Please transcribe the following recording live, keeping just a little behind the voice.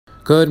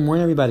Good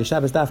morning, everybody.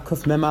 Shabbos Daf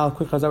Kuf Mem Al.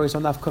 Quick Chazar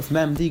on Daf Kuf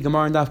Mem. The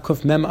Gemara and Daf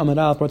Kuf Mem Amad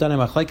Al. Brought down a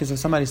machlekes. If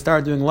somebody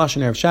started doing lush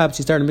in Erev Shabbos,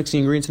 he started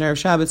mixing ingredients in Erev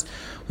Shabbos.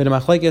 With a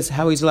machlekes,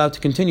 how he's allowed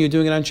to continue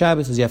doing it on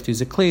Shabbos? Does he have to use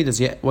a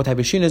kli? What type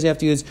of sheen does he have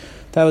to use?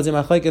 That was a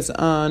machlekes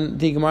on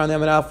the Gemara and the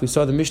Amad Al. We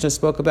saw the Mishnah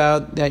spoke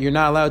about that you're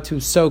not allowed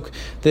to soak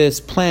this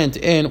plant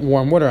in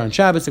warm water on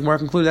Shabbos. The Gemara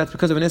concluded that's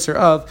because of an isser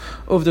of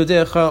uvdo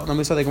decha. And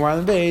we saw the Gemara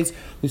and the Beis.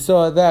 We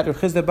saw that Rav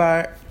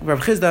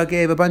Chizda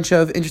gave a bunch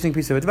of interesting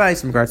pieces of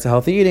advice in regards to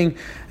healthy eating,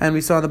 and we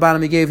saw on the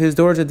bottom he gave his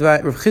daughters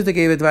advice. Rav Chizda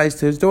gave advice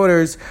to his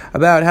daughters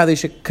about how they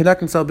should conduct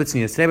themselves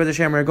b'tznius. Today, B'ez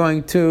Hashem, we're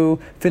going to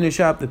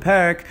finish up the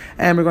parak,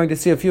 and we're going to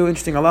see a few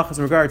interesting halachas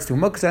in regards to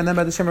muksa, and then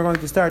B'ez Hashem, we're going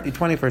to start the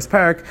 21st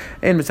parak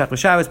in Masechta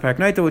Shabbos, Parak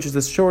Naita, which is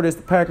the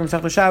shortest parak in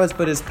Masechta Shabbos,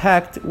 but is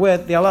packed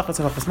with the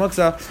halachas of halachas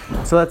muksa.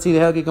 So let's see the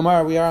Helgi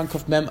Gemara. We are on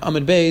Kuf Mem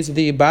Amud Beis.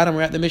 The bottom,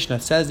 we're at the Mishnah.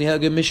 It says the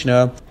Helgi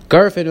Mishnah.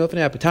 Garfin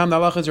Ufnei Apatam. The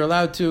halachas are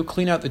allowed to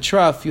clean out the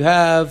trough. You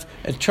have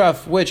a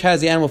trough which has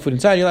the animal food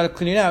inside. You're allowed to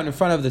clean it out in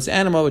front of this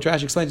animal, which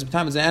Rashi explains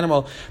Apatam is an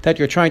animal that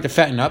you're trying to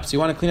fatten up. So you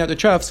want to clean out the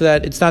trough so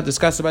that it's not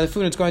disgusted by the food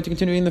and it's going to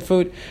continue eating the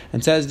food.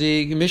 And says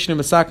the Mishnah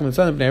Masakim and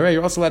Son of Bnei Rei,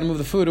 you're also allowed to move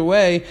the food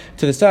away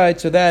to the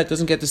side so that it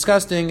doesn't get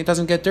disgusting, it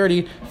doesn't get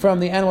dirty from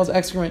the animal's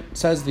excrement.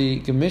 Says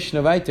the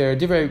Mishnah Vaiter,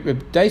 Divrei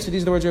Reb Daisa,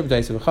 these are the words of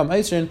Reb Daisa. V'cham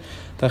Eisrin,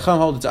 the Cham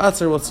holds its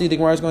Atzer. We'll see the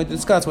Gemara is going to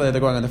discuss whether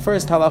they're going on the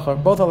first halacha or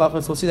both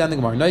halachas. We'll see that in the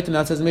Gemara. Naitan,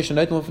 that says the Mishnah,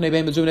 Naitan L'fnei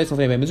Bein Mezuv, Naitan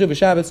L'fnei Bein Mezuv,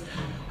 Shabbos.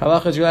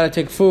 Halachas, you're allowed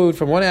to take food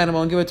from one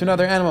animal and give it to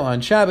another animal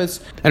on Shabbos.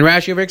 And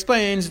Rashi over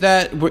explains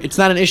that it's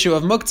not an issue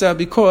of muktzah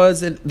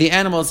because the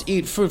animals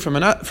eat food from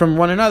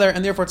one another,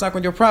 and therefore it's not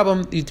going to be a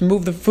problem. You can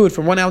move the food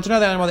from one animal to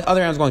another animal, the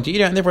other animal is going to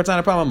eat it, and therefore it's not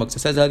a problem of muktzah.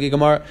 Says the Helgi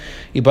Gemara,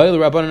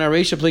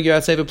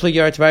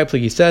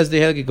 says the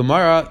Helgi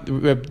Gemara,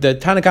 the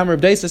Tanakam Reb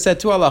Daisa said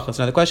two halachas.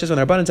 Now the question is when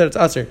the Rabbanan said it's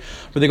aser,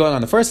 were they going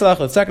on the first halacha,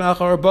 the second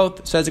halacha, or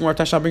both? Says the Gemara,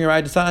 Tashna bring your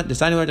eye,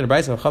 deciding learned in the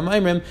Brayso of Cham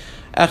Aimrim,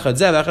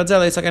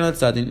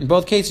 in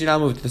both cases, you're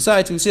not moving to the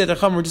side. So we see that the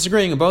Chum were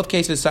disagreeing. In both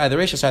cases, side the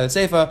Reisha, side the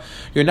Seifa,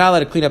 you're not allowed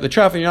to clean up the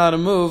trough, and you're not allowed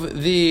to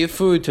move the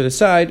food to the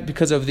side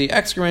because of the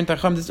excrement. The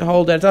Chum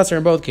hold that it's aser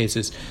in both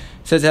cases.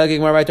 Says the Helgi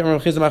Gemara right there,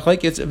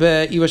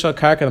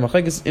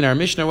 in our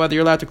Mishnah, whether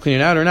you're allowed to clean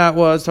it out or not,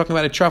 was talking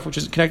about a trough which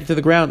is connected to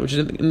the ground, which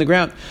is in the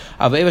ground.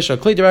 However,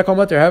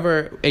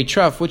 a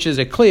trough which is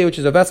a kli, which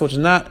is a vessel which is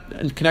not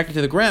connected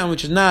to the ground,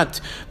 which is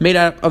not made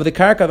out of the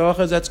karka, the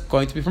halacha is that's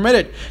going to be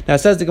permitted. Now it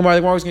says the Gemara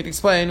is going to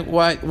explain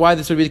why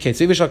this would be the case.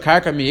 He says,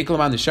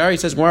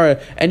 Gemara,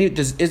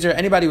 is there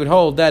anybody who would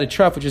hold that a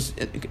trough which is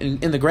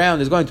in the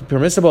ground is going to be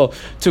permissible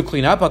to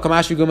clean up?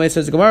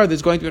 Says the Gemara,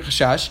 there's going to be a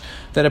chashash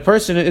that a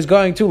person is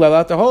going to level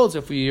out the holes.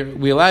 If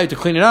we allow you to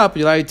clean it up,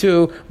 we allow you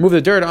to move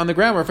the dirt on the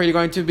ground, we're afraid you're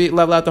going to be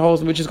level out the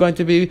holes, which is going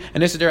to be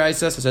an issa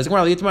deraisa. Says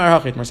Gemara,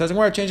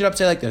 change it up,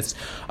 say like this.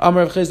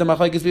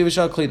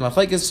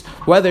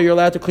 Whether you're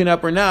allowed to clean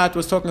up or not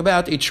was talking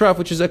about a trough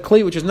which is a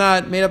kli, which is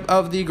not made up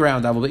of the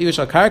ground.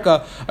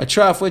 A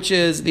trough which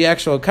is the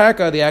actual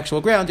karka, the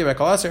actual ground,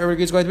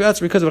 everybody is going to be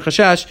outside because of a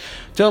chashash.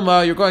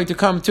 Tilma, you're going to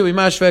come to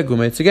imash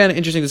ve'guma. It's again an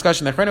interesting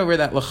discussion that over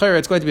that lachera,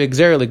 it's going to be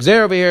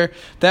xer over here,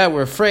 that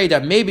we're afraid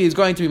that maybe it's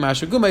going to be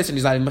mash ve'guma, and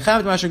he's not even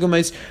mechamed mash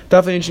ve'guma.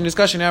 Definitely interesting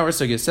discussion now.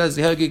 So it says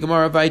the Helgi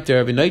Gemara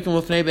Vaiter, v'naitim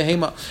l'fnei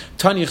behema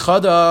tani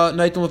chada,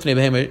 naitim l'fnei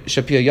behema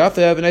shapir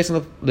yafa,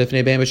 v'naitim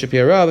l'fnei behema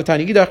shapir ra,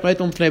 v'tani gidach,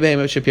 naitim l'fnei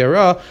behema shapir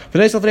ra,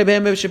 v'naitim l'fnei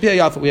behema shapir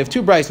yafa. We have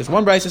two brises.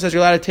 One brise says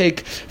you're allowed to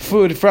take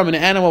food from an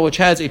animal which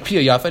has a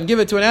pia yafa and give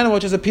it to an animal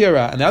which is a pia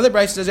ra, and the other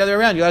brise says the other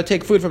way around. You're allowed to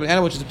take food from an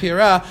animal which is a pia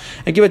ra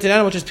and give it to an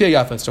animal which is pia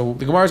yafa. So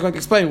the Gemara is going to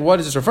explain what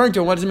is this referring to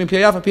and what does it mean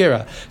pia yafa, pia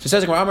ra. So it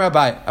says the Gemara, Amar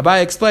Abai.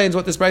 Abai explains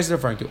what this brise is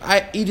referring to. It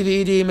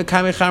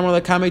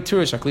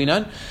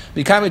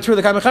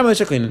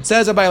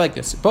says Abai like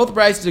this. Both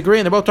brises agree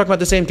and they're both talking about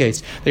the same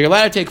case. That you're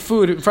allowed to take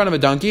food in front of a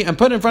donkey and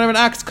put it in front of an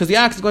ox because the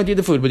ox is going to eat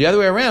the food. But the other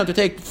way around, to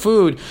take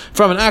food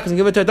from an ox and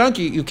give it to a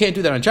donkey, you can't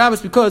do that on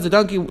Shabbos because the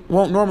donkey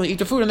won't normally eat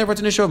the food and therefore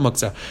it's an issue of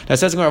muktzah. Now it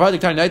says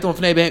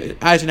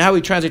how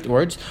we translate the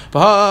words.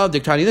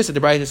 This is the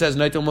brise that says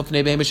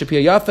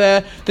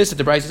this is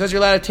the brise that says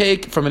you're allowed to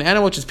take from an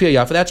animal which is pia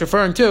yafa. That's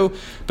referring to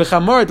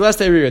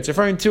it's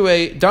referring to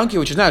a donkey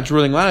which is not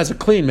drooling on, has a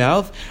clean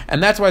mouth,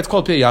 and that's why it's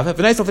called pia yafa.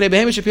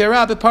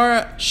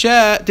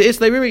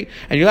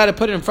 And you're allowed to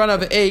put it in front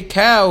of a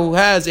cow who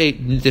has a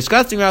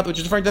disgusting mouth, which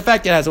is referring to the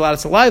fact that it has a lot of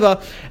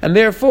saliva, and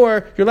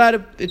therefore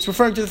it's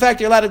referring to the fact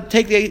that you're allowed to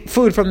take the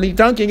food from the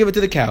donkey and give it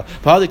to the cow.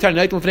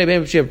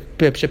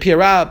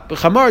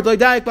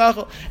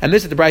 And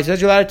this is the Bryce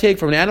says you're allowed to take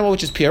from an animal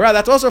which is pira.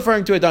 That's also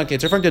referring to a donkey.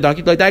 It's referring to a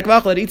donkey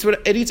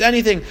it eats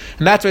anything,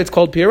 and that's why it's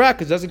called pira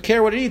because it doesn't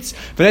care what it eats.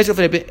 And when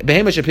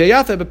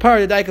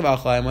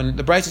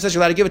the Bryce says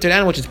you're allowed to give it to an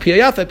animal which is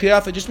piyafa.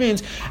 Piyafa just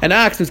means an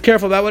ox who's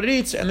careful about what it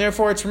eats, and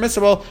therefore it's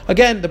permissible.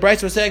 Again, the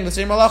Bryce was saying the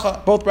same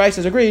halacha. Both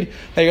Bryces agreed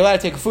that you're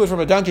allowed to take food from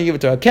a donkey and give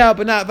it to a cow,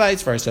 but not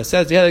vice versa.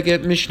 Says the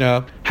Halakhah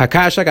Mishnah,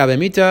 Hakashak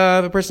Abemita,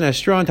 if a person has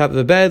straw on top of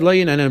the bed,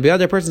 and the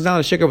other person's not allowed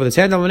to shake up with his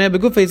hand,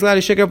 he's allowed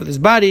to shake up with his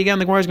body. Again,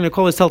 the Gemara is going to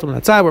call this Teltum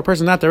outside, where a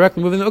person is not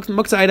directly moving the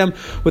muktzah item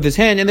with his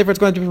hand, and therefore it's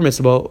going to be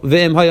permissible.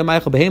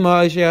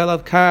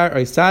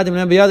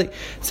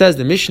 Says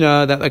the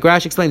Mishnah that, like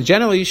Rashi explains,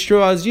 generally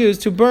straw is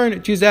used to burn,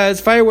 it's used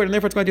as firewood, and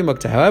therefore it's going to be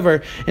muktzah.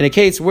 However, in a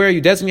case where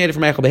you designate it for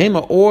Meichel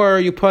Behema, or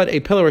you put a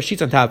pillow or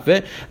sheets on top of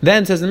it,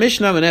 then says the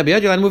Mishnah, you're allowed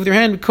to move with your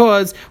hand,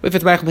 because if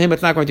it's Meichel Behema,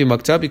 it's not going to be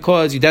muktzah,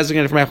 because you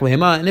designate it for Meichel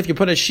Behema, and if you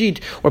put a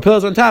sheet or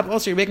pillows on top,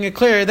 also you're making it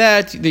clear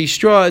that the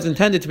straw is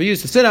intended to be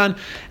used to sit on,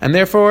 and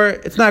therefore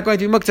it's not going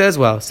to be muktzah as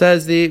well.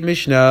 Says the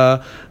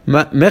Mishnah,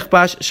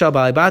 Mechbash shal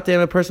Baalei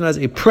Batim, a person has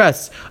a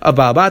press of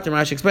Baalei Batim.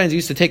 Rashi explains, he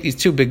used to take these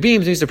two big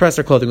beams, he used to press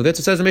their clothing with it.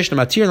 So it says the Mishnah,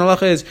 Matir and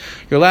halacha is,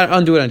 you're allowed to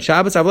undo it on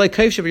Shabbos, but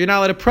you're not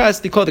allowed to press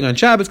the clothing on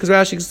Shabbos, because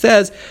Rashi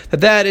says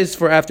that is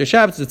for after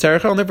Shabbos, it's a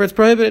tzarechel, and therefore it's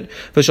prohibited.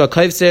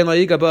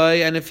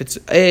 And if it's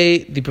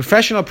the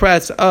professional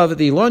press of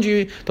the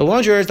laundrers, the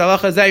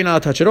halacha is that you're not allowed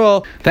to touch it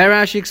all. That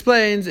Rashi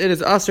explains, it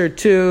is usher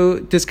to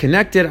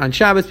disconnect it on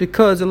Shabbos,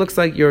 because it looks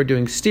like you're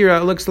doing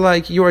stira, it looks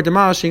like you're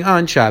demolishing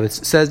on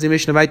Shabbos. Says the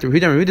Mishnah Vayter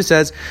Yehuda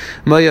says,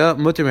 Maya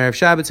mutter erev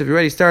Shabbos. If you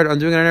already started on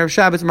doing it on erev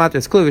Shabbos, matter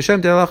it's kluv.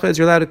 Hashem halacha is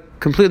you're allowed to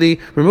completely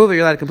remove it.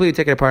 You're allowed to completely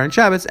take it apart on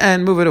Shabbos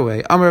and move it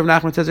away. Amar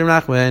Rav Nachman says,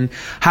 Rav Nachman,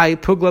 Hai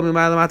pugla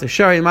mimayla mata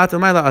shari mata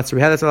mimayla atzur.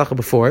 We had this halacha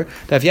before,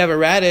 that if you have a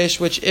radish,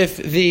 which if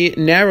the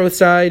narrow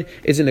side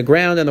is in the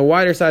ground and the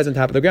wider side is on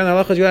top of the ground, the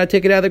halacha is you're allowed to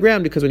take it out of the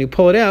ground, because when you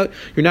pull it out,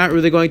 you're not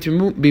really going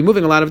to be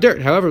moving a lot of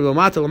dirt. However,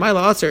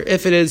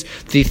 if it is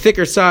the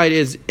thicker side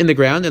is in the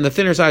ground and the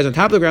thinner side is on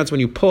top of the ground, so when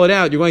you pull it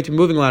out, you're going to be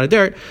moving a lot of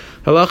dirt.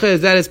 Halacha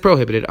is that is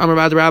prohibited. Amar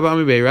Bad Rabba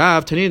Amar Bei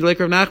Rav Tanin like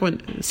Rav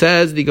Nachman.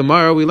 Says the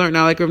Gemara, we learn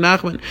now like Rav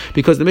Nachman,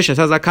 because the Mishnah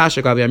says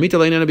Akasha Gabi Amita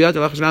Leina Nabiyat.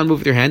 You're allowed to move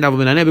with your hand. You're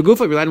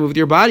allowed to move with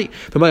your body.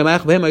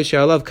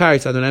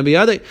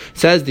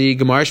 Says the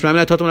Gemara.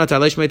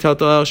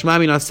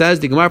 Shmamina says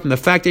the Gemara, from the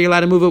fact that you're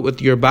allowed to move it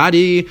with your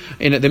body,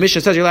 and the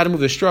Mishnah says you're allowed to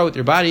move the straw with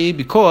your body,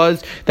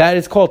 because that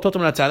is called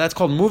totam natzah. That's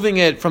called moving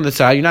it from the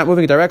side. You're not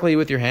moving it directly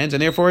with your hands,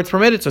 and therefore it's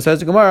permitted. So says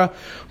the Gemara,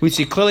 we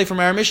see clearly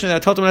from our Mishnah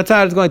that totam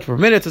natzah is going to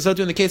permit it. So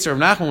too in the case of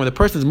Rav Nachman, where the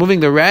person is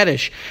moving the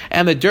radish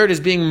and the dirt is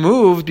being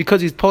moved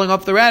because he's pulling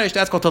up the radish,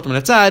 that's called totam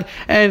natzah,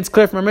 and it's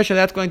clear from our Mishnah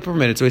that's going to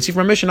permit it. So we see from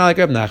our Mishnah like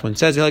Rav Nachman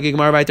says,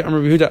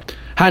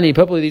 Hani,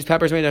 probably these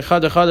peppers made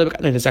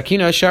a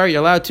sakina shar.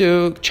 You're allowed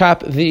to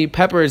chop the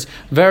peppers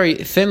very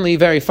thinly,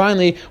 very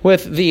finely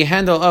with the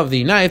handle of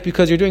the knife,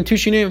 because you're doing two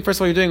shinui. First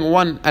of all, you're doing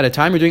one at a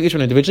time. You're doing each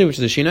one individually, which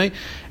is a shinui,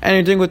 and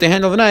you're doing with the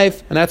handle of the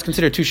knife, and that's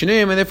considered two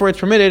shinuyim, and therefore it's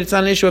permitted. It's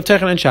not an issue of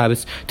Techon and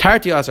Shabbos.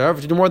 Tarti asar,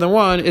 however, to do more than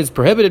one is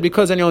prohibited,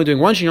 because then you're only doing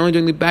one shinui, you're only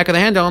doing the back of the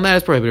handle, and that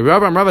is prohibited.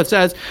 Rav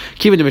says,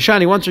 Kivin de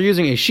Mishani, once you're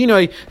using a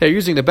shinui, they're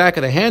using the back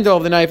of the handle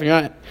of the knife, and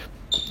you're not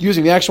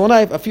using the actual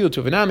knife, a field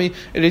to vinami,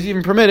 it is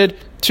even permitted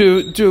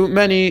to do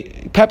many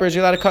peppers.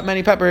 You're allowed to cut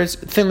many peppers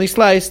thinly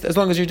sliced, as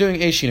long as you're doing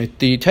a shinui.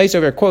 The Tais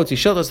over quotes the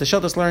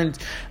Shiltos learned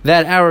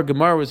that our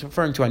Gemara was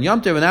referring to on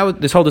Yom Tov,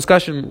 and this whole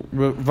discussion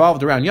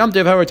revolved around Yom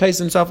Tov. However, Tais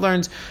himself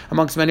learns,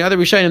 amongst many other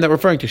Rishonim, that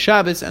referring to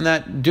Shabbos, and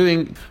that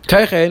doing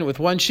Teichen with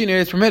one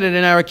shinui is permitted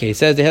in our case.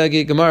 Says the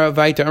Halakhah Gemara,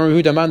 Vayta Amar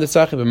Yehuda Man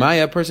Desachim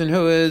B'Maya, a person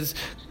who is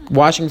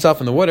washing himself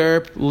in the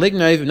water,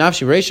 lignaiv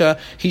nafshi reisha,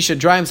 he should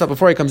dry himself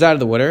before he comes out of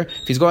the water.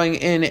 If he's going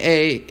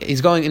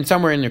in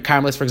somewhere in your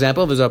Carmelis, for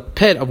example, there's a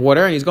pit of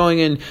water and he's going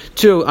in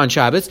on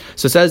Shabbos.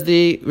 So says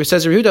Yehuda,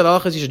 the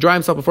halacha, he should dry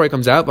himself before he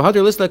comes out.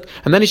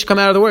 And then he should come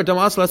out of the water.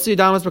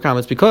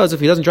 Because if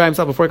he doesn't dry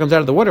himself before he comes out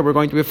of the water, we're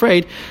going to be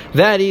afraid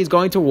that he's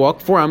going to walk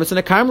 4 amos in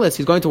a Carmelis.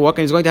 He's going to walk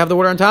and he's going to have the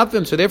water on top of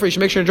him. So therefore, he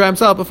should make sure to dry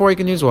himself before he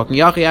continues walking.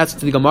 Yachi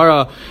asks the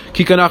Gemara,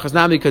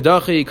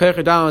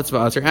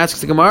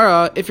 asks the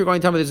Gemara, if you're going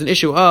to tell me there's an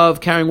issue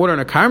of carrying water in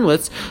a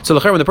Carmelis, so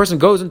when the person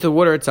goes into the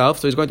water itself,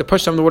 so he's going to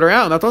push some of the water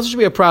out, and that also should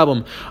be a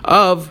problem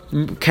of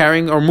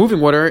carrying or moving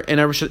water in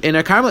a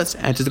Carmelis.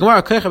 And to the Gemara,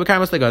 and to the Gemara,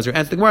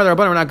 the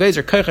Rabbanan are not geyser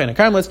in a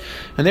Carmelis,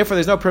 and therefore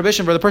there's no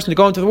prohibition for the person to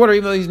go into the water,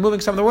 even though he's moving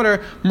some of the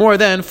water more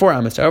than 4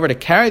 amos. However, to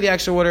carry the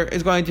actual water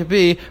is going to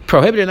be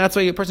prohibited, and that's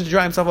why the person should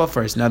dry himself off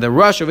first. Now, the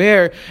rush over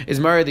here is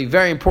the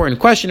very important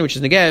question, which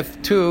is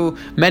negef to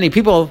many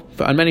people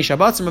on many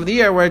Shabbosim of the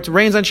year, where it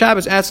rains on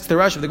Shabbos. Asks the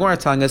rush of the Gemara,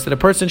 telling us that a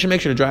person should make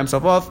sure to dry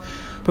himself off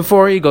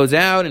before he goes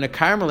out in a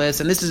Carmelis.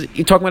 And this is,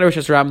 you're talking about Rosh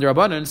Hashanah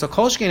Rabbanan. So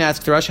Kolshkin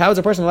asks the Rosh, how is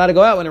a person allowed to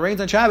go out when it rains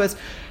on Shabbos?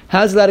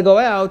 How is he allowed to go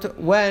out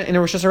when in a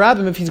Rosh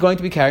Hashanah if he's going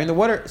to be carrying the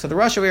water? So the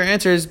Rosh over here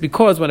answers,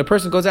 because when a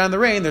person goes out in the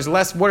rain, there's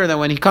less water than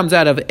when he comes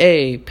out of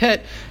a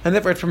pit, and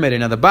therefore it's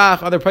permitted. Now the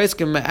Bach, other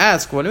poskim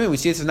ask, what do you mean? We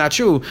see this is not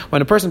true.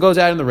 When a person goes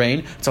out in the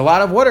rain, it's a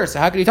lot of water. So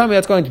how can you tell me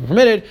that's going to be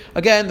permitted?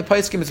 Again, the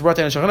poskim is brought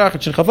down in Shachanach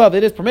and Shinchavav.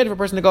 It is permitted for a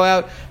person to go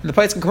out, and the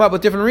poskim come up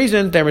with different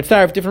reasons. They're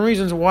mitzvah for different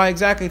reasons why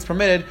exactly it's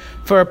permitted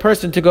for a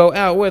person person to go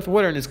out with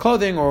water in his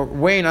clothing or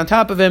weighing on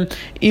top of him,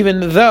 even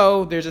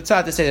though there's a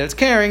tzad to say that it's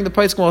carrying, the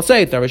place will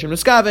say it's Darishim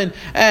Nuskavin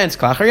and it's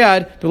Klach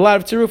Yad. There's a lot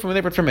of tzirufim when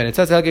they permit it. It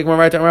says it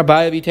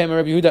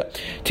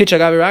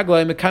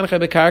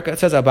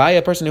says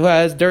a person who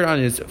has dirt on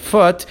his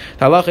foot,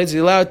 the halacha is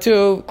allowed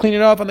to clean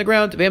it off on the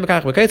ground. But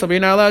you're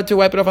not allowed to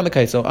wipe it off on the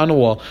kaisel, on the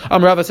wall.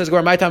 Rava says,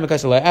 my time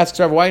asks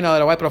Rava, why are you not allowed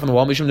to wipe it off on the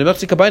wall?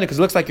 Because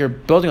it looks like you're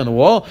building on the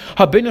wall.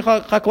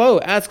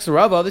 Asks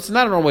Rava, this is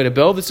not a normal way to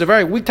build. This is a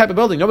very weak type of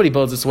building. Nobody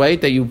builds this way,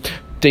 that you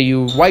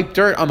wipe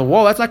dirt on the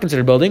wall. That's not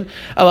considered building.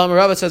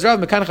 Rava says, so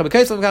Rava says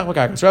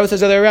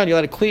the other way around. You're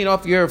allowed to clean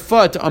off your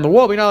foot on the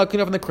wall, but you're not allowed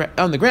to clean off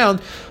on the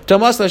ground.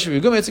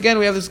 Again,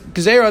 we have this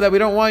gezerah that we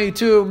don't want you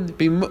to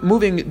be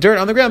moving dirt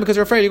on the ground because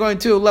we're afraid you're going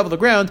to level the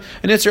ground,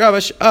 and it's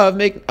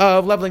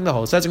of leveling the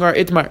hole. So that's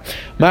Itmar.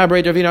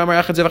 Ma'abrei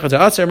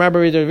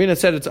Ravina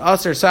said it's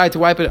aser side to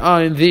wipe it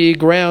on the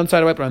ground, side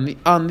to wipe it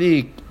on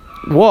the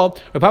wall.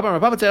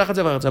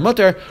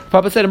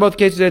 Papa said in both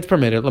cases it's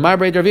permitted.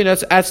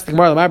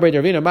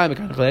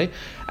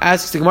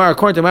 Asks the Gemara,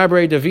 according to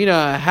Ma'abrei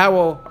Davina,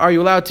 how are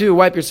you allowed to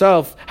wipe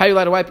yourself? How are you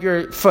allowed to wipe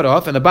your foot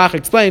off? And the Bach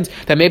explains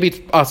that maybe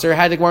it's aser.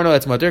 How did the Gemara know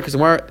that's mutter?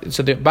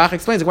 So the Bach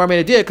explains the Gemara made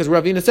a deal because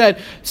Ravina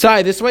said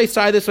side this way is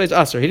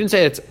aser. He didn't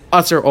say it's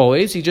aser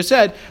always. He just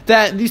said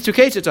that in these two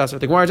cases it's aser.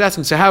 The Gemara is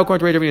asking, so how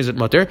according to Ravina is it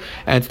mutter?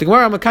 And the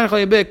Gemara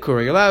mechanically a bit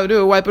kura. You're allowed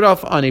to wipe it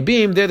off on a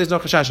beam. There's no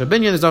chashash of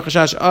binyan. There's no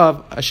chashash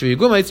of ashvi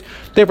gumates.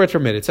 Therefore it's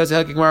permitted. Says the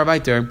Helki Gemara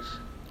right there.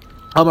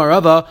 Amar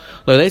Rava,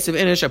 Rava says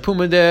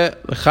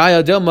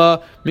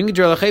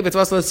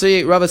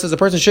a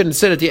person shouldn't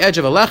sit at the edge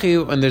of a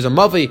lechi when there's a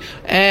mavi,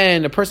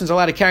 and a person's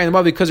allowed to carry the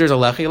mavi because there's a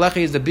lechi. Lechi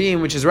is the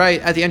beam which is right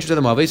at the entrance of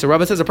the mavi. So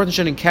Rava says a person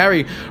shouldn't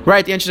carry right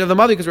at the entrance of the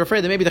mavi because we're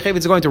afraid that maybe the chavetz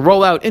is going to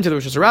roll out into the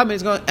Rosh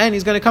Hashanah and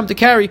he's going to come to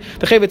carry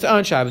the chavetz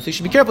on Shabbos. So you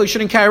should be careful. You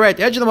shouldn't carry right at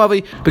the edge of the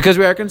mavi because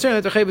we are concerned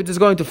that the chavetz is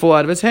going to fall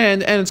out of his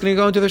hand and it's going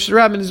to go into the Rosh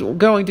Hashanah and is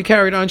going to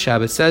carry it on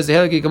Shabbos. Says the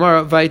Helgi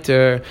Gemara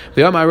Vayter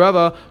V'Amar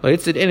Rava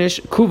Loitzid Inish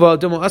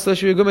Kuva. A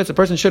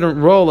person shouldn't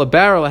roll a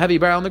heavy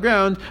barrel on the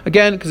ground,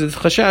 again, because it's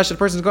chashash, the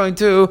person is going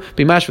to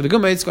be mashed with the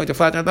gumma, it's going to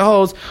flatten out the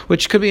holes,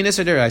 which could be an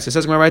Issa Derais. It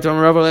says, right to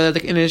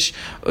Inish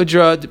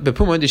Udra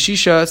Bepuma de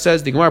Shisha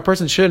says the Gemara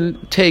person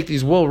shouldn't take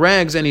these wool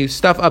rags and he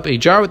stuff up a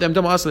jar with them,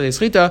 because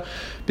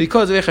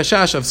of a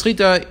chashash of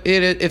schita,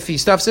 if he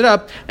stuffs it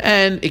up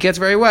and it gets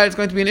very wet, it's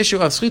going to be an issue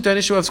of schita, an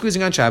issue of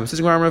squeezing on Shabbos. Says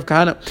the Gemara of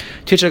Kahana,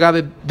 Teach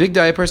Agabe Big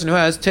Day, a person who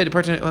has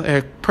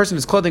a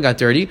person's clothing got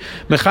dirty,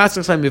 he's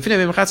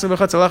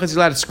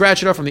allowed to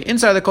scratch it off from the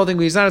inside of the clothing,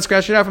 but he's not allowed to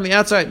scratch it out from the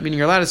outside, meaning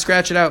you're allowed to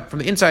scratch it out from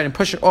the inside and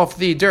push it off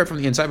the dirt from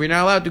the inside, but you're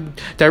not allowed to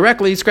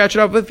directly scratch it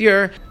off with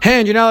your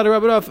hand. You're not allowed to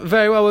rub it off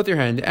very well with your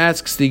hand.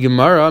 Asks the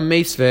Gemara,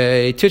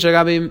 Meisve,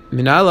 Tichagabi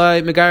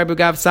Minalai, Megar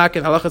Bugav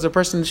Sakin, Allah is a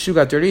person's shoe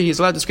got dirty, he's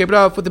allowed to scrape it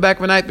off with the back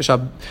of a knife,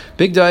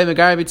 Big Day,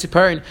 Megar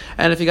Bitziparin,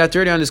 and if he got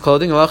dirty on his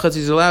clothing, Allah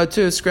he's allowed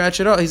to scratch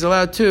it off, he's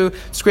allowed to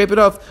scrape it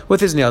off with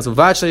his nails.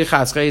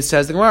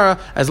 Says the Gemara,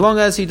 as long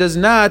as he does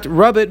not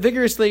rub it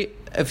vigorously,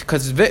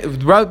 because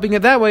rubbing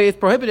it that way is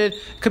prohibited, it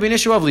could be an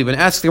issue of leaving.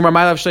 Ask the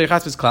Gemara,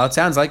 it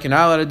sounds like you're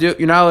not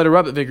allowed to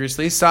rub it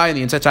vigorously, sigh on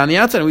the inside, on the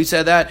outside, and we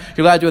said that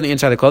you're allowed to do on the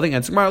inside of the clothing.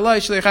 And it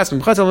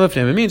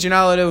means you're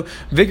not allowed to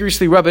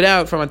vigorously rub it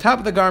out from on top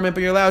of the garment,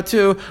 but you're allowed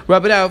to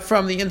rub it out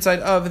from the inside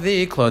of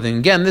the clothing.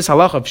 Again, this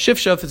halach of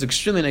shifshaf is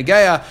extremely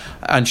negaya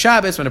on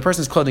Shabbos when a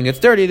person's clothing gets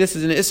dirty. This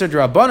is an isser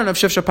drabanan of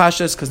shifshaf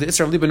pashas, because the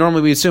isser of liba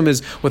normally we assume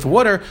is with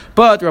water,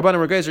 but the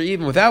rabbanan regays are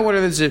even without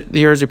water.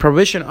 There's a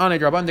prohibition on a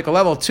drabbanic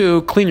level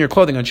to clean your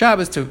clothing on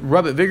Shabbos, to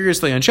rub it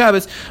vigorously on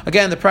Shabbos.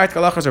 Again, the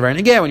practical halachas are very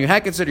negay. When your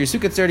hat gets dirty, your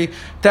suit gets dirty,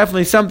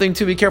 definitely something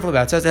to be careful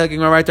about. Says the Helgi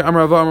right to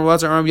Amar Avo, Amar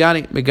Lazar, Amar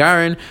Yani,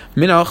 Megarin,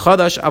 Mina,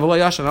 Chadash, Avala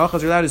Yashan.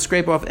 Halachas are allowed to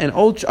scrape off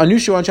a new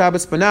shoe on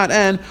Shabbos, but not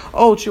an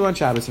old shoe on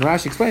Shabbos. And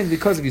Rashi explains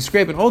because if you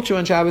scrape an old shoe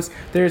on Shabbos,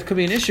 there could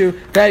be an issue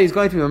that he's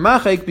going to be a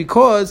machek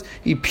because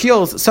he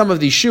peels some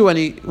of the shoe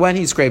when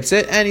he scrapes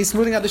it, and he's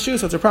smoothing out the shoe,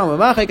 so it's a problem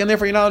with machek, and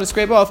therefore you're not allowed to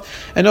scrape off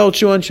an old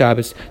shoe on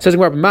Shabbos. Says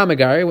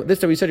Mamagari, this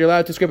time we said you're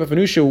allowed to scrape off a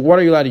new shoe. What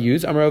are you allowed to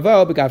use?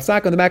 Amaravo, begav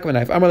sak on the back of a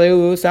knife.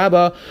 Amarleu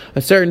Saba,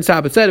 a certain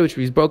Saba said, which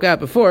we spoke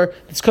out before.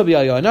 This could be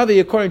Aliyah Navi,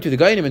 according to the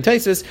Gainim and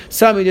Taisus.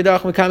 Sami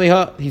Yadach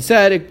Mekamiha. He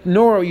said,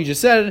 ignore what you just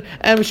said,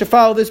 and we should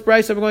follow this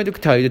price that we're going to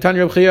tell you. The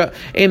Tanya Reb Chia,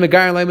 Ein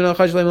Megarin Leimin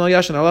Al-Chaj Leimin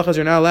Al-Yashan. Halachas,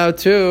 you're not allowed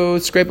to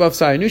scrape off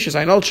Sayanusha,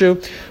 Sayan old shoe.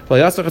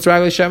 V'Yasach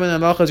Tzragli Shemin,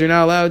 and halachas, you're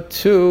not allowed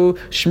to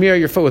smear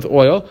your foot with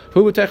oil.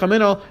 Hu B'Techa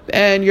Minol,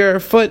 and your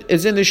foot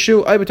is in the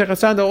shoe, Ay B'Techa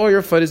Sandal, or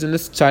your foot is in the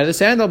side of the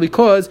sandal,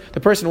 because the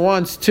person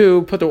wants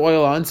to put the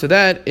oil on so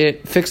that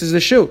it fixes the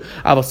shoe.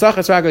 It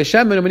says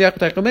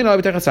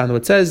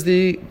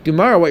the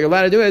Gemara, what you're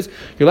allowed to do is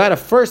you're allowed to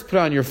first put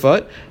on your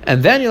foot,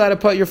 and then you're allowed to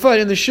put your foot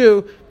in the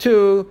shoe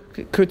to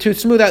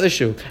smooth out the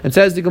shoe. And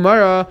says the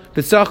Gemara,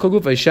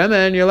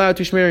 and you're allowed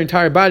to smear your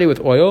entire body with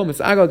oil.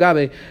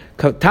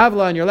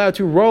 tavla, and you're allowed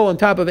to roll on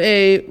top of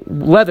a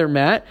leather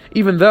mat,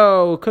 even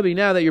though it could be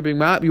now that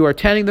you are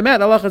tanning the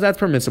mat. Allah says that's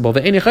permissible.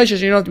 The you don't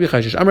have to be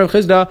chayshish. Rav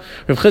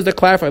Chizda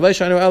clarified.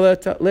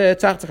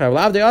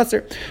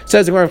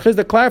 Says Rav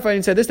Chizda clarified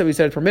and said this, that we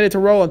said it's permitted to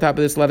roll on top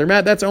of this leather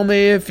mat. That's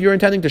only if you're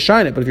intending to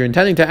shine it, but if you're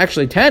intending to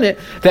actually tan it,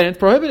 then it's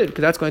prohibited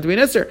because that's going to be an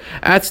isser.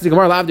 That's the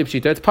Gemara lavdi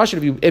pshita. It's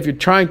pashut if you're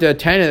trying to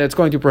tan it, that's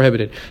going to be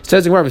prohibited.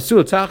 Says the Gemara,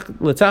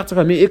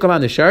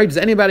 does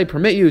anybody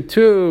permit you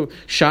to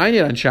shine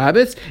it on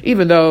Shabbos,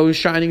 even though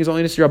shining is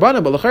only Nisri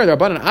Rabbanan, but l'chayr the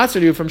Rabbanan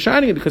asur you from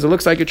shining it because it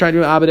looks like you're trying to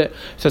abed it.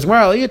 Says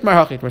Gemara,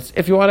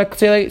 if you want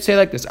to say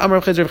like this,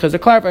 Amar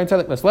Chizr clarify and say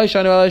like this,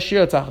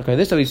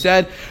 this that we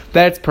said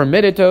that it's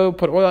permitted to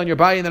put oil on your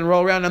body and then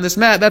roll around on this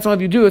mat. That's only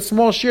if you do a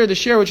small shear, the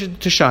shear which is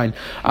to shine.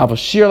 However,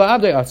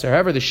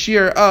 the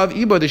shear of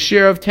ibo, the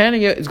shear of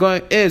tanning it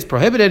is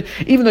prohibited,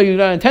 even though you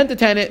don't intend to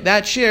tan it.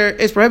 That shear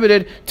is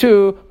prohibited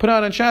to put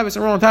on Shabbos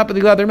and roll on top of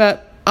the leather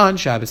mat on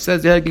Shabbos.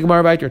 Says the Gemara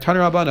about your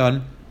Tanur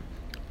Rabbanan.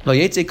 Lo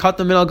yetzi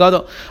katan min al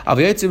gadol. Av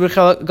yetzi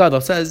b'chel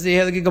gadol. Says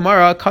the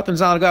Gemara, katan's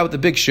not allowed to go out with the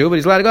big shoe, but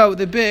he's allowed to go out with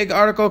the big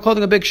article of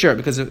clothing, a big shirt.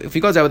 Because if he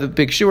goes out with a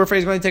big shoe, we're afraid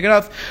he's going to take it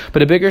off.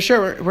 But a bigger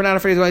shirt, we're not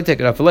afraid he's going to take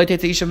it off. A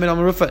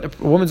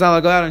woman's not allowed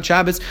to go out on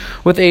Shabbos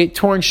with a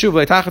torn shoe.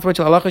 She's not allowed to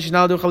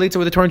do chalitza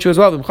with a torn shoe as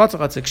well.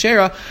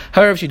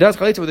 However, if she does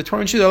chalitza with a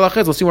torn shoe, the halach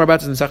is, we'll see more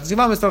about this in Sechus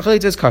Yevamos, the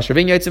chalitza is kosher.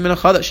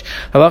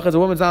 Halach is a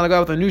woman's not allowed to go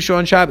out with a new shoe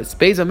on Shabbos.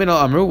 Beza minal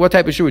amru. What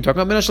type of shoe are we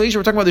talking about? Minal shalisha.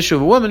 We're talking about the shoe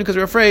of a woman because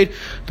we're afraid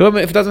the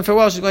woman, if it doesn't fit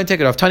well, she's going to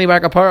take it off. Tani Bar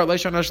Kapar,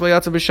 Leishon Ashli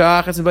Yatzim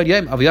B'Shach, Etzim Bad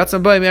Yem,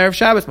 Aviyatzim B'Yem Erev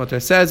Shabbos.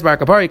 Motor says Bar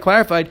Kapar, he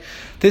clarified.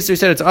 This he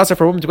said it's also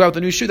for a woman to go out with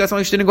a new shoe. That's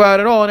only if she didn't go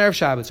out at all on Erev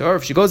Shabbos. Or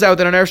if she goes out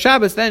with it on Erev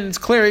Shabbos, then it's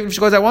clear. Even if she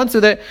goes out once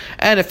with it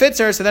and it fits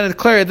her, so then it's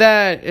clear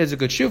that is a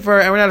good shoe for her,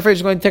 and we're not afraid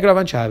she's going to take it off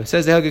on Shabbos.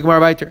 Says the Helge Gemara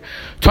Vayter.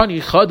 Tani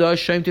Chada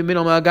Shemtin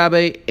Minol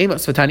Ma'agabe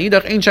Amos Vatani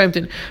Idach Ein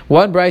Shemtin.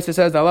 One brisa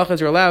says the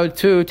halachas are allowed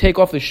to take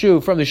off the shoe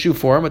from the shoe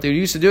form. What they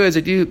used to do is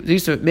they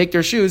used to make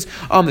their shoes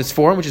on this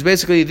form, which is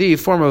basically the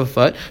form of a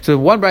foot. So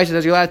one brisa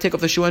says you're allowed to take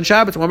off the shoe on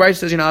Shabbos. One brisa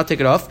says you're not allowed to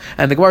take it off.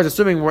 And the Gemara is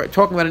assuming we're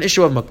talking about an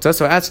issue of muktzah.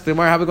 So ask the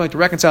Gemara how we're going to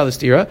reconcile this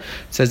tira.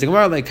 Says the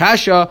Gemara like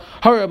kasha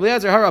hara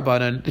Eliezer hara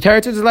Rabbanan. The Torah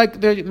is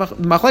like the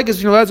machlekes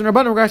between Eliezer and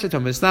Rabbanan regards to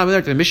Tumah. It's not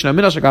like the Mishnah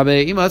Minal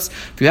Shagabe Imas.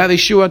 If you have a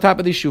shoe on top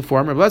of the shoe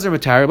form, Eliezer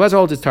Matar, Eliezer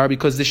holds its tar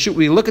because the shoe,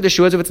 we look at the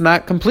shoe as if it's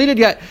not completed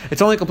yet.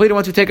 It's only completed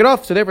once you take it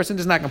off. So therefore, since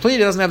it's not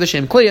completed, it doesn't have the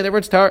shem kli, and therefore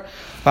it's tar.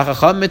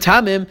 Chacham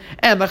mitamim,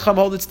 and the Chacham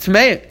holds its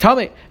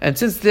tamei. And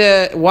since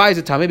why is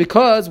it tamei?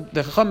 Because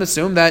the Chacham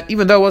assume that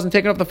even though it wasn't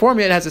taken off the form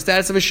yet, it has the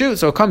status of a shoe.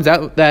 So it comes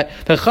out that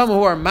the Chacham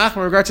who are machmer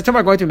in regards to Tumah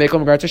are going to make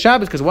them in regards to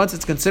Shabbos, because once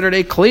it's considered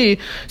a kli,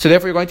 so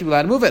therefore you're going to be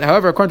allowed to move it.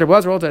 However, according to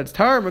Blazer, holds that it's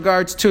tar in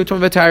regards to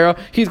Tumah v'Taira,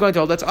 he's going to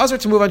hold that's also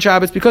to move on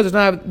Shabbos because it's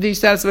not the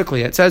status of a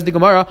kli. It says the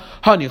Gemara,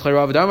 Hani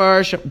Chayrav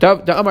Damar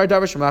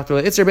Davar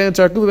Shemachtel Itzer Ben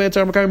Tzar Guv Ben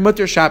Tzar Makar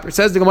Mutter Shaper. It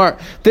says the Gemara,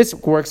 this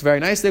works very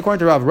nicely according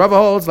to Rav. Rav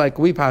holds like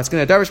we pass in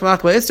a Davar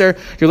Shemachtel Itzer,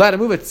 you're allowed to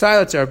move it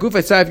silence or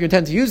Gufa if you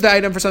intend to use the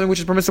item for something which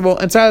is permissible,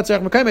 and silence or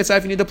Makar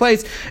if you need the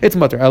place, it's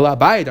mutter. Allah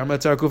Bai Damar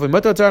Tzar Gufa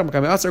Mutter Tzar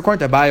Makar Asar. According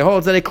to Bai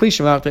holds that a kli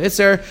Shemachtel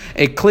Itzer,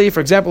 a kli, for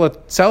example, a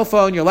cell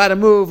phone, you're allowed to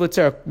move. Let's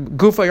say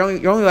Gufa,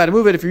 you're only allowed to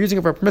move it if you're using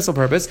it for a permissible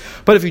purpose.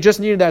 But if you just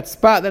needed that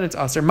spot, then it's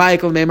Asar.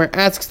 Michael Maimer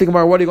asks the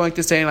Gemara, what are you going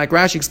to say? And like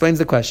Rashi explains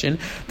the question,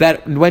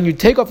 that when you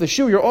take off the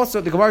shoe,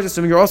 the Gemara is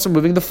assuming you're also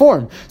moving the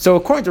form. So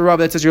according to Rav,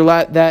 that says you're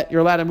allowed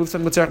to move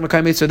something with Tzarech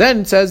Mekayme. So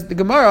then says the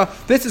Gemara,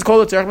 this is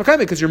called a Tzarech Mekayme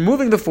because you're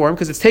moving the form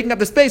because it's taking up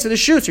the space of the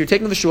shoe. So you're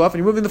taking the shoe off and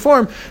you're moving the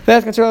form.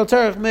 That's considered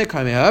Tzarech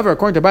Mekayme. However,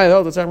 according to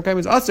Bayal, the Tzarech Mekayme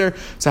is Asar.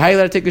 So how you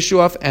allowed to take the shoe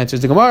off?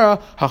 Answers the Gemara,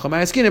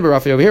 Hachamai Eskina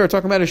Barafi. Over here we're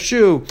talking about a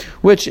shoe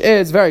which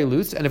is very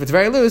loose, and if it's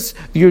very loose,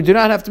 you do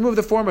not have to move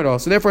the form at all.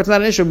 So therefore, it's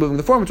not an issue of moving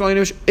the form; it's only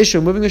an issue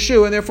of moving the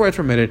shoe, and therefore it's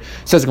permitted.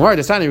 Says the Gemara,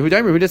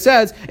 Yehuda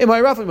says,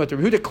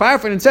 Yehuda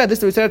clarified and said this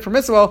that we said it's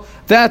permissible.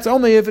 That's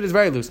only if it is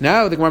very loose.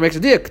 Now the Gemara makes a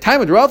diak.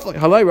 Time of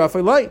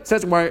Rafi light.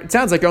 Says the Gemara, it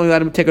sounds like you're only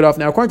allowed to take it off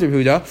now. According to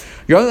Yehuda,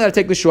 you're only allowed to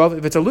take the shoe off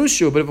if it's a loose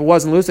shoe, but if it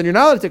wasn't loose, then you're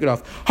not allowed to take it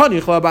off. Now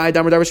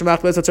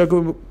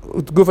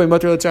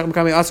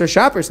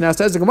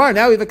says the Gemara,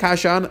 now we have a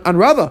kasha on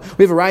Rava.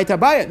 We have a right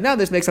Abayah. Now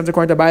this makes sense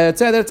according to Abayah that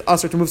said that it's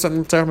also to move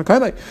something to Tzarech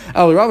Mekayme.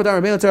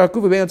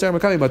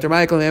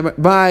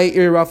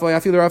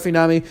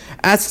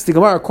 Asks the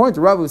Gemara, according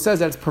to Rava, who says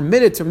that it's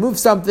permitted to move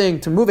something,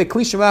 to move a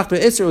kli shemach to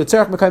Isser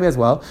Tzarech Mekayme as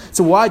well.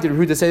 So why did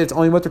Yehuda say it's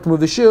only mutter to move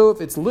the shoe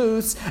if it's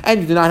loose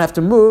and you do not have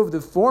to move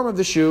the form of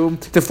the shoe,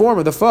 the form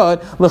of the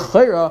foot?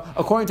 L'chayra,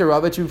 according to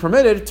Rava, to be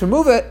permitted to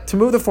move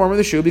the form of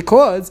the shoe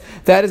because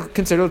that is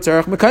considered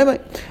Tzarech Mekayme.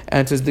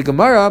 And says the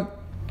Gemara,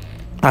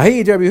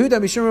 answers the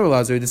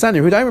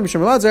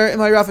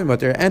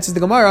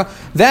Gemara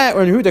that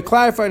when Yehuda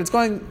clarified it's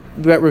going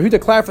Rehuda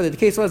clarified that the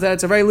case was that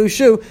it's a very loose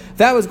shoe,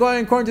 that was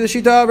going according to the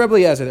Shita of Rebbe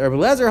Eliezer. Rebbe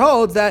Eliezer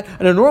holds that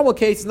in a normal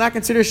case it's not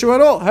considered a shoe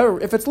at all.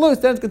 However, if it's loose,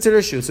 then it's considered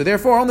a shoe. So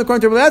therefore, only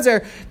according to Rebbe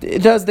Eliezer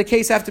does the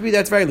case have to be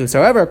that it's very loose.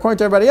 However, according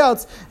to everybody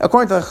else,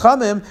 according to the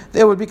Chamim,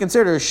 it would be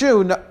considered a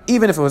shoe,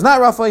 even if it was not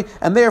roughly,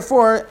 and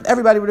therefore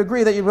everybody would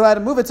agree that you'd be allowed to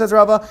move it, says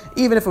Rava,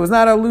 even if it was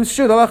not a loose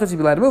shoe, the halacha is you'd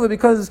be allowed to move it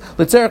because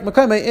l'tzerech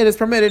mekayim, it is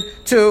permitted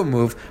to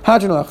move.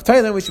 Hadron alach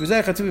Thailand, we should be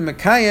zeichet to be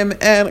mekayim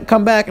and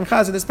come back and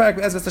chazir this parak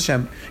as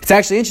Hashem. It's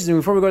actually interesting.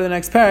 Before we go to the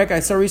next parak, I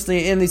saw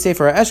recently in the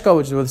Sefer Eshkol,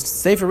 which was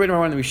Sefer written by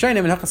one of the Rishonim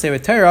in Hachas Sefer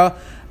Torah,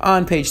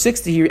 on page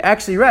 60, he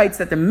actually writes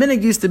that the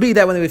minig used to be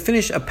that when they would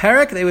finish a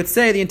parak, they would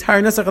say the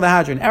entire nusach of the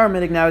hadron. Our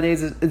minig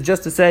nowadays is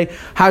just to say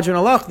hadron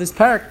alach, this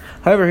parak.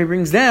 However, he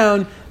brings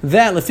down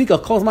that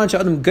lefika kol zman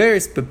she'adam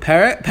geris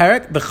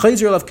beparak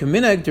b'chayzer olav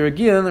k'minag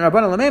deragil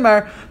rabbanan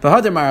lamemar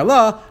v'hader mar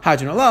Allah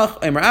hadron alach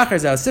emar acher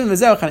zeh sim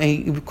v'zeh.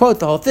 He quotes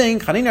the whole thing.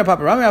 Chanina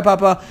papa Rami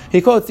papa.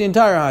 He quotes the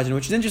entire hadron,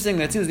 which is interesting.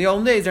 That since in the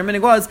olden days, their minig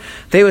was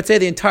they would say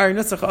the entire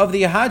nusach of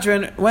the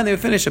hadron when they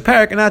would finish a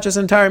parak and not just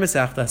an entire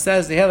mesachta.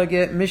 Says the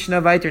Helagit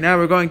Mishnah Vayter. Now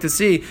we're going to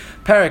see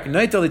parak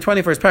Noitel, the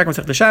 21st parak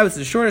Masechta Shabbos. It's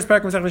the shortest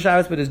parak Masechta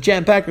Shabbos, but it's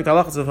jam packed with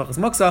halachas of halachas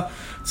muksa.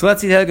 So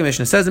let's see the Helagit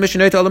Mishnah. Says the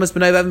Mishnah Noitel Olamas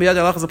b'nai v'avim b'yad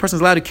halachas. The person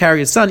is allowed to carry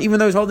his son, even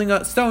though he's holding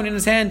a stone in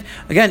his hand.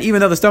 Again,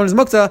 even though the stone is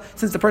muksa,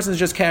 since the person is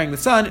just carrying the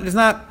son, it is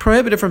not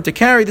prohibited for him to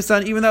carry the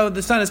son, even though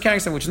the son is carrying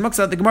something which is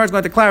muksa. The Gemara is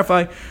going to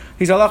clarify.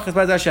 He's halachas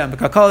by Hashem. The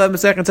Kakal that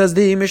Masechet says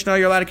the Mishnah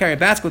you're allowed to carry a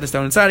basket with a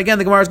stone inside. Again,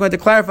 the Gemara is going to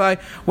clarify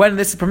when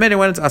this is permitted,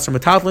 when it's asr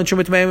metaltlin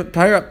truma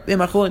tmeya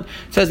imachulin.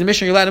 Says the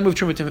Mishnah you're allowed to move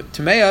truma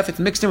tmeya if it's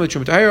mixed in with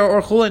truma tahira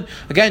or chulin.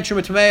 Again,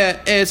 truma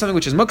tmeya is something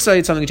which is muksa,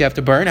 it's something which you have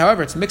to burn.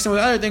 However, it's mixed in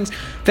with other things,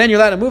 then you're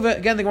allowed to move it.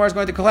 Again, the Gemara is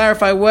going to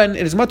clarify when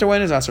it is mutter,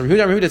 when it is asr.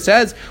 Rehuda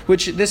says,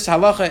 which this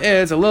halacha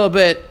is a little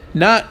bit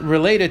not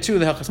related to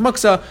the halachas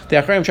muksa. The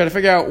Achraim try to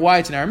figure out why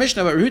it's in our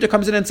Mishnah, but Rehuda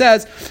comes in and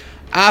says,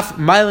 Af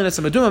Mailinus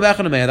Amaduma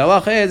Bachanameh. The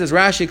halacha is, as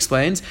Rashi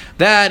explains,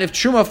 that if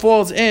truma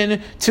falls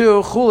into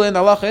chulin, the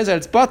halacha is that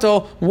it's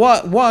batal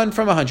 1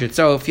 from 100.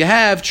 So if you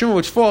have truma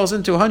which falls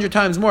into 100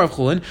 times more of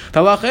chulin,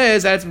 the halacha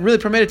is that it's really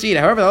permitted to eat.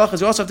 However, the halacha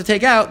is you also have to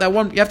take out that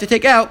one. You have to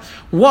take out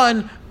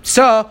one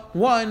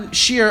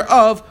shear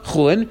of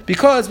chulin,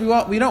 because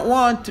we don't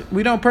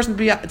want person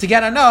to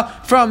get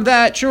enough from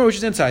that truma which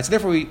is inside. So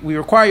therefore, we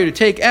require you to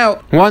take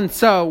out one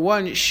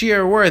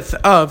shear worth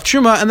of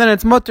truma, and then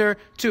it's mutter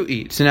to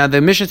eat. So now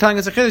the Mishnah is telling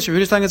us a chiddush,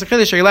 Rehuda is telling us a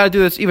chiddush. You're allowed to do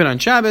this even on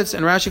Shabbos,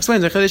 and Rashi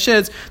explains the chiddush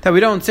is that we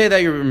don't say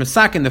that you're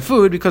masakin the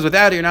food, because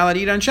without it you're not allowed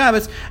to eat on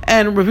Shabbos.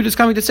 And Rehuda is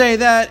coming to say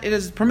that it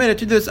is permitted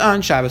to do this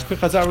on Shabbos. Quick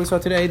chazar, we saw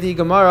today the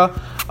Gemara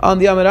on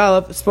the Amud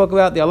Aleph spoke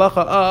about the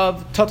halacha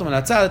of totum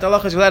and atzad. The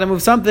halacha is you're allowed to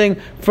move something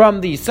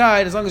from the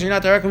side as long as you're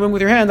not directly moving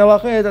with your hand. The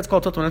halacha is that's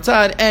called totum and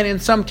atzad, and in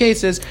some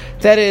cases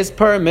that is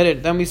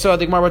permitted. Then we saw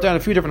the Gemara brought down a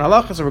few different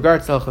halachas in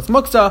regards to halachas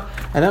muksa,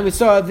 and then we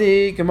saw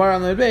the Gemara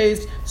on the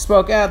base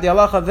spoke out the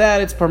halacha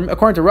that it's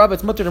according to Rav,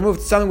 it's mutter to move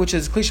something which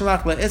is klishim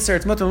lach le'isser.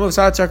 It's mutter to move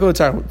salat tzarku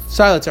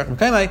tzarek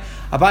mekaymei.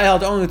 Abai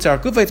held only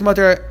tzarek kufa. It's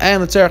mutter,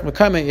 and the tzarek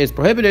mekaymei is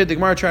prohibited. The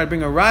Gemara tried to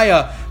bring a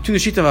raya to the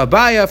sheet of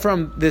Abaya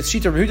from the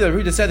sheet of Rehuda.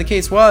 Rehuda said the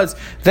case was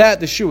that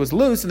the shoe was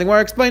loose, and the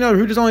Gemara explained, no,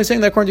 Rehuda is only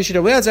saying that according to the sheet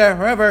of Eliezer.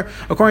 However,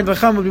 according to the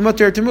Chacham, would be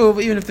mutter to move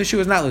even if the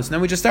shoe is not loose. And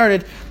then we just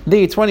started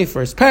the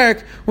 21st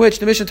parak, which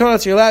the Mishnah told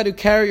us you're allowed to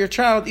carry your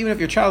child even if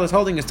your child is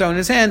holding a stone in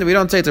his hand. We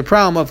don't say it's a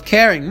problem of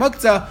carrying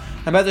muktzah.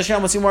 And B'ez Hashem,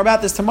 we'll see more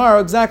about this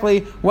tomorrow, exactly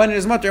when it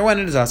is mutter, when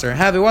it is asr.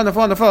 Have a wonderful,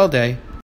 wonderful day.